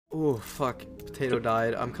Oh, fuck. Potato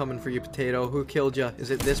died. I'm coming for you, Potato. Who killed you?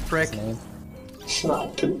 Is it this prick? It's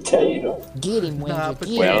not Potato. Get him, Winja.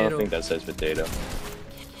 Potato. Wait, I don't think that says Potato.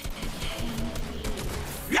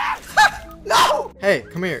 No! Hey,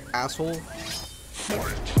 come here, asshole.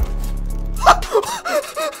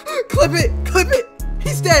 Clip it! Clip it!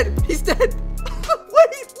 He's dead! He's dead!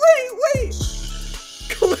 Wait!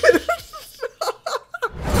 Clip it!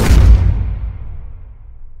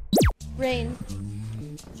 Rain.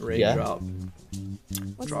 Raindrop.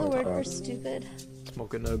 What's Drop the word top. for stupid?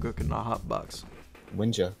 Smoking no good in a hot box.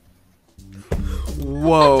 Winja.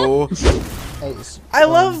 Whoa. Hey, I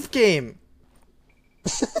love game.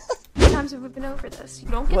 Times have we been over this? You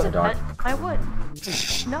don't get to pet my wood. No,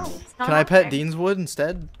 it's not. Can I pet okay. Dean's wood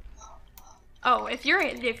instead? Oh, if you're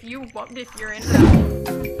in.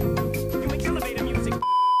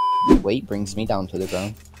 weight brings me down to the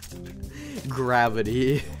ground.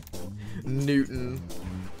 Gravity. Newton.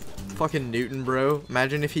 Fucking Newton, bro.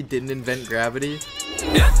 Imagine if he didn't invent gravity.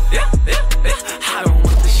 I don't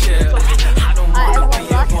want the shit. I don't want to be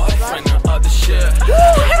a boyfriend or other shit.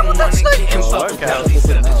 I don't want to get involved with all these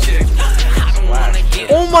other chicks. I don't want to get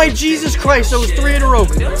Oh my Jesus Christ, that was 3 in a row.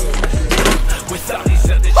 with all these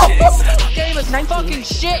other chicks. Game is fucking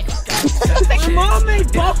shit. My mom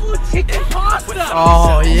made buffalo chicken pasta.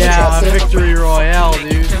 Oh yeah, victory royale,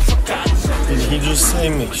 dude. Did he just say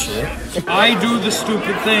make shit? I do the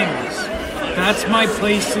stupid things. That's my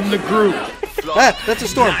place in the group. Ah, that's a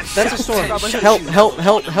storm. That's a storm. Help, help,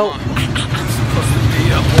 help, help.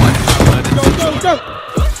 Go.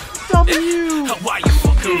 W. Why you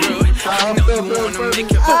fucking rude? I know you wanna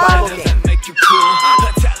make it, but that doesn't make you cool.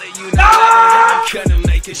 I tell her you know that I'm gonna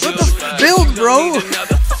make it What the build, bro?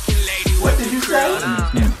 What did you say?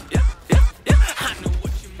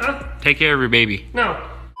 Take care of your baby. No.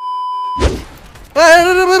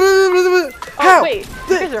 How? Wait,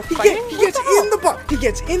 you guys are fighting? He gets in the box. He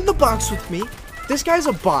gets in the box with me. This guy's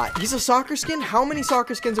a bot. He's a soccer skin. How many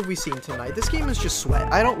soccer skins have we seen tonight? This game is just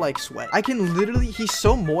sweat. I don't like sweat. I can literally, he's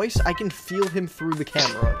so moist, I can feel him through the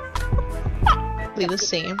camera. The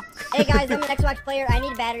same. Hey guys, I'm an Xbox player. I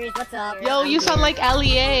need batteries. What's up? Yo, you sound like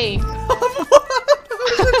LEA.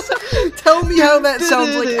 Tell me how that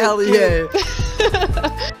sounds like LEA.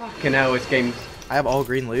 Fucking hell, this game. I have all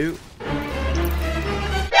green loot.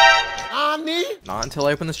 Not until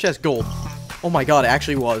I open this chest. Gold. Oh my god, it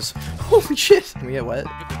actually was. Holy shit. Can we get wet?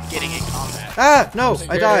 Getting in combat. Ah, no,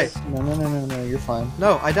 I die. No, you're fine.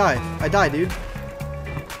 No, I die. I die, dude.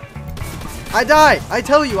 I die. I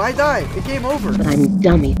tell you, I die. It game over. I'm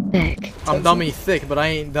dummy thick. I'm dummy thick, but I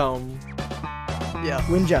ain't dumb. Yeah.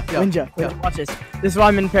 Winja, Yeah. Winja. Wait, Yeah. watch this. This is why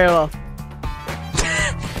I'm in parallel.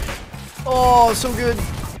 Oh, so good.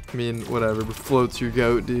 I mean, whatever, but floats your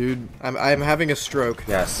goat, dude. I'm having a stroke.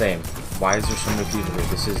 Yeah, same. Why is there so many people here?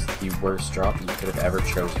 This is the worst drop you could have ever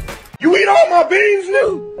chosen. You eat all my beans,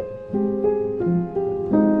 new?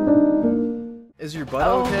 Is your butt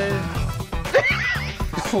okay?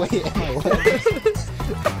 Wait, what?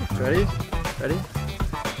 Ready? Ready?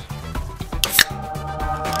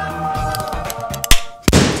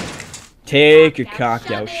 Take your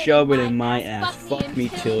cock out, shove it in my ass, fuck me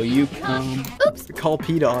till you come. Oops. Call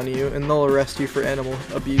PETA on you, and they'll arrest you for animal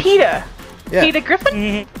abuse. PETA. Yeah. PETA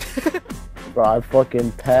Griffin. Bro, I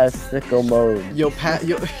fucking passed sicko mode. You're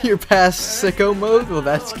past sicko mode? Well,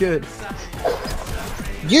 that's good.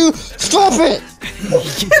 You stop it!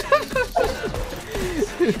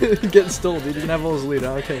 Get stole, dude. You can have all his loot.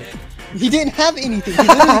 Okay. He didn't have anything. He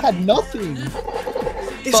literally had nothing.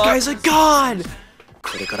 This guy's a god!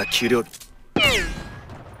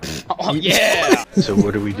 Oh yeah! So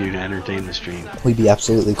what do we do to entertain the stream? We'd be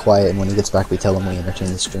absolutely quiet, and when he gets back, we tell him we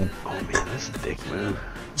entertain the stream. Oh man, that's a dick move.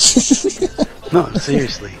 No,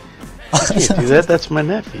 seriously. I can't do that, that's my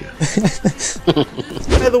nephew.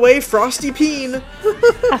 By the way, Frosty Peen!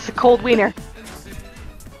 That's a cold wiener.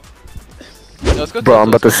 Bro, I'm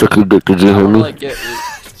about to suck your dick. Did you hear me?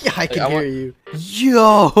 Yeah, I can hear you.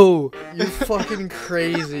 Yo! You're fucking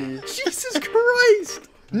crazy. Jesus Christ!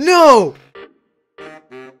 No!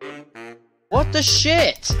 What the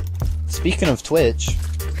shit? Speaking of Twitch,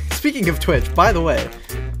 Speaking of Twitch, by the way,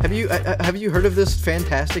 have you heard of this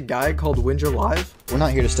fantastic guy called Winja Live? we're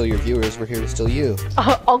not here to steal your viewers, we're here to steal you.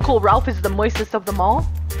 Uncle Ralph is the moistest of them all.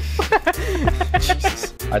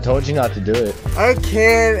 Jesus. I told you not to do it. I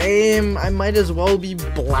can't aim. I might as well be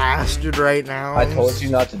blasted right now. I told you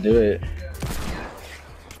not to do it.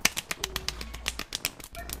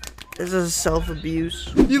 This is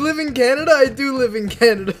self-abuse. You live in Canada? I do live in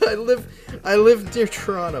Canada. I live near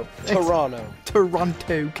Toronto. Toronto.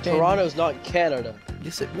 Toronto, Canada. Toronto's not Canada.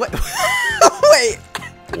 Yes, it. What? Wait.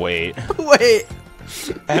 Wait. Wait.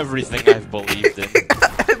 everything I've believed in.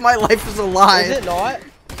 My life is a lie. Is it not?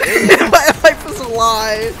 My life is a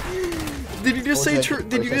lie. Did you just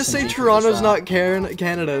say Toronto's not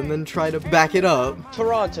Canada and then try to back it up?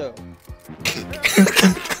 Toronto.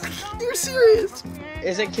 You're serious?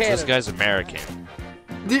 Is it Canada? This guy's American.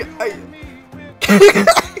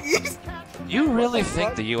 You really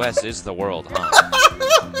think the U.S. is the world, huh?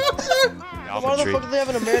 Why the fuck do they have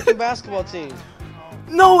an American basketball team?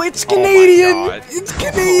 No, it's Canadian! It's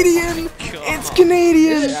Canadian! It's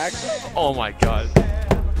Canadian! Is it actually? Oh my god.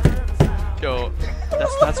 Yo,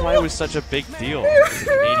 that's why it was such a big deal. The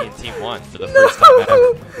Canadian team won for the first time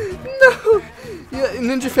ever. No! Yeah,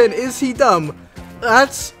 Ninja Fan, is he dumb?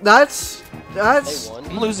 That's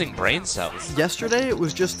I'm losing brain cells. Yesterday it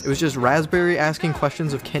was just Raspberry asking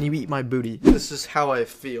questions of can you eat my booty. This is how I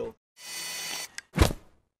feel.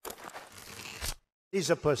 He's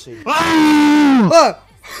a pussy.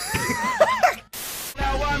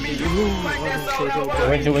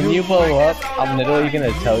 When you blow up, I'm literally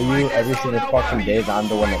gonna tell you every single fucking day that I'm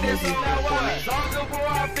the one that made you.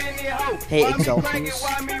 Hey, Exaltus.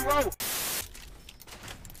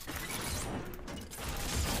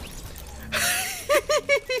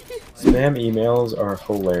 Spam emails are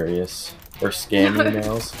hilarious. Or scam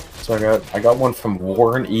emails. So I got one from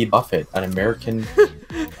Warren E. Buffett, an American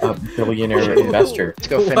billionaire investor. Let's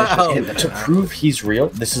go finish And to prove he's real,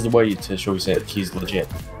 this is the way to show he's legit.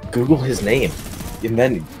 Google his name, and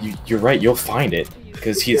then you're right, you'll find it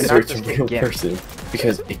because he's a real person.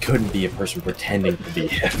 Because it couldn't be a person pretending to be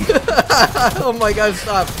him. Oh my god,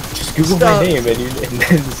 stop. Just Google my name and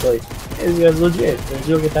then it's like, hey, this guy's legit. And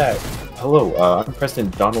look at that. Hello, I'm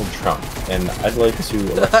President Donald Trump, and I'd like to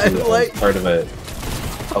elect you as part of a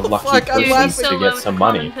lucky person to get some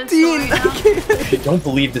money. Dean, If you don't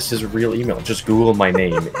believe this is a real email, just Google my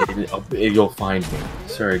name. You'll find me.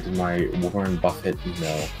 Sorry, did my Warren Buffett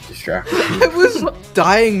email distract you? I was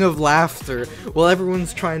dying of laughter while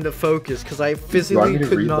everyone's trying to focus because I physically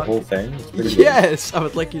could read not. The whole thing? Yes, I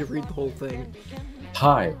would like you to read the whole thing.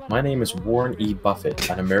 Hi, my name is Warren E. Buffett,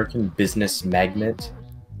 an American business magnate,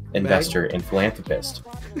 investor, and philanthropist.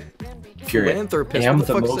 Period. Philanthropist? Am What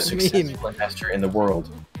the the fuck most does that successful mean? investor in the world.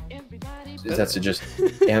 That's just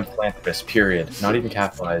am philanthropist. Period. Not even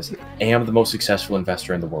capitalized. Am the most successful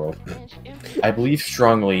investor in the world. I believe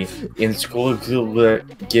strongly in school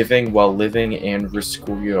giving while living and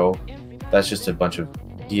riscuio. That's just a bunch of.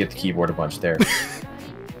 You hit the keyboard a bunch there.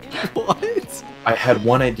 What? I had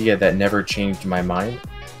one idea that never changed my mind.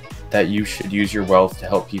 That you should use your wealth to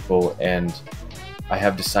help people, and I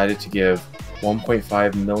have decided to give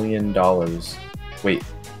 $1.5 million. Wait.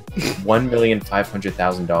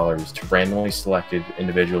 $1,500,000 to randomly selected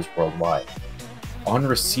individuals worldwide. On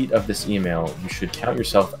receipt of this email, you should count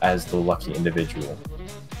yourself as the lucky individual.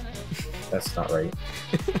 That's not right.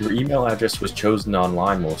 Your email address was chosen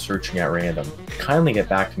online while searching at random. Kindly get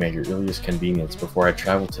back to me at your earliest convenience before I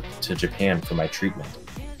travel to Japan for my treatment,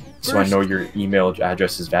 so I know your email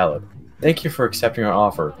address is valid. Thank you for accepting our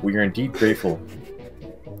offer. We are indeed grateful.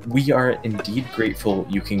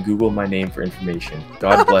 You can Google my name for information.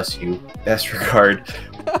 God bless you. Best regard,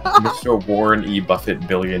 Mr. Warren E. Buffett,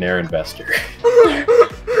 billionaire investor.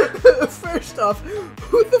 First off,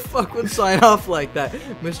 who the fuck would sign off like that?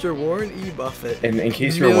 Mr. Warren E. Buffett. And in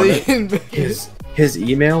case you're wondering, his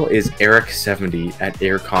email is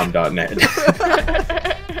eric70@aircom.net.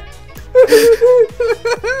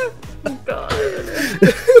 God,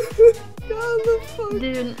 the fuck?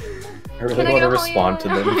 Dude. I really want to respond to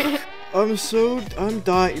them. I'm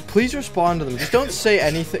dying. Please respond to them. Just don't say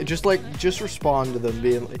anything. Just respond to them,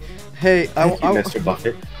 being like, "Hey, Thank you, Mr.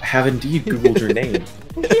 Buffett. I have indeed Googled your name,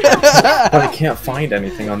 but I can't find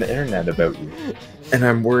anything on the internet about you, and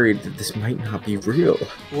I'm worried that this might not be real."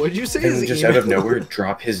 What'd you say? And just out of nowhere,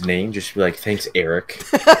 drop his name. Just be like, "Thanks, Eric."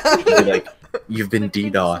 Be like, "You've been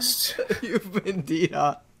DDoSed." You've been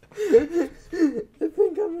DDoSed. I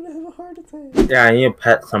think I'm gonna have a heart attack. Yeah, I need to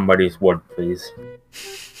pet somebody's wood, please.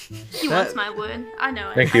 He wants my wood. I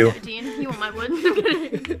know it. Thank you. Dean, you want my wood.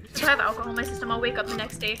 If I have alcohol in my system, I'll wake up the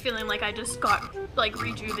next day feeling like I just got like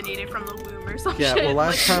rejuvenated from the womb or something. Yeah, well,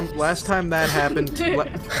 last time that happened,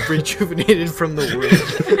 rejuvenated from the womb.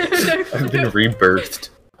 I've been rebirthed.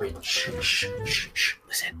 Wait, shh,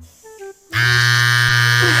 listen.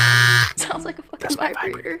 Sounds like a fucking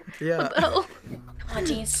vibrator. Yeah. What the hell? Come on,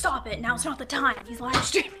 Dean, stop it. Now's not the time. He's live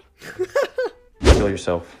streaming. Kill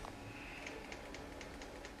yourself.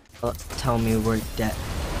 Tell me we're dead.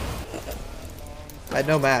 I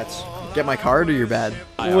know Matt's. Get my card or you're bad.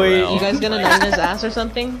 Wait, you guys gonna nine his ass or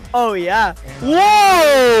something? Oh yeah.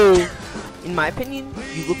 Whoa! In my opinion,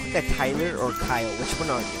 you look like a Tyler or Kyle. Which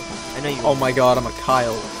one are you? I know you. Oh my god, I'm a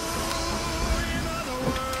Kyle.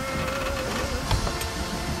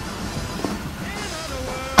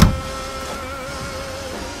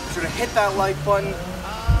 Be sure to hit that like button.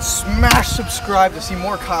 Smash subscribe to see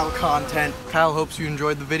more Kyle content. Kyle hopes you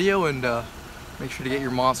enjoyed the video and make sure to get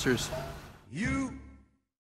your monsters. You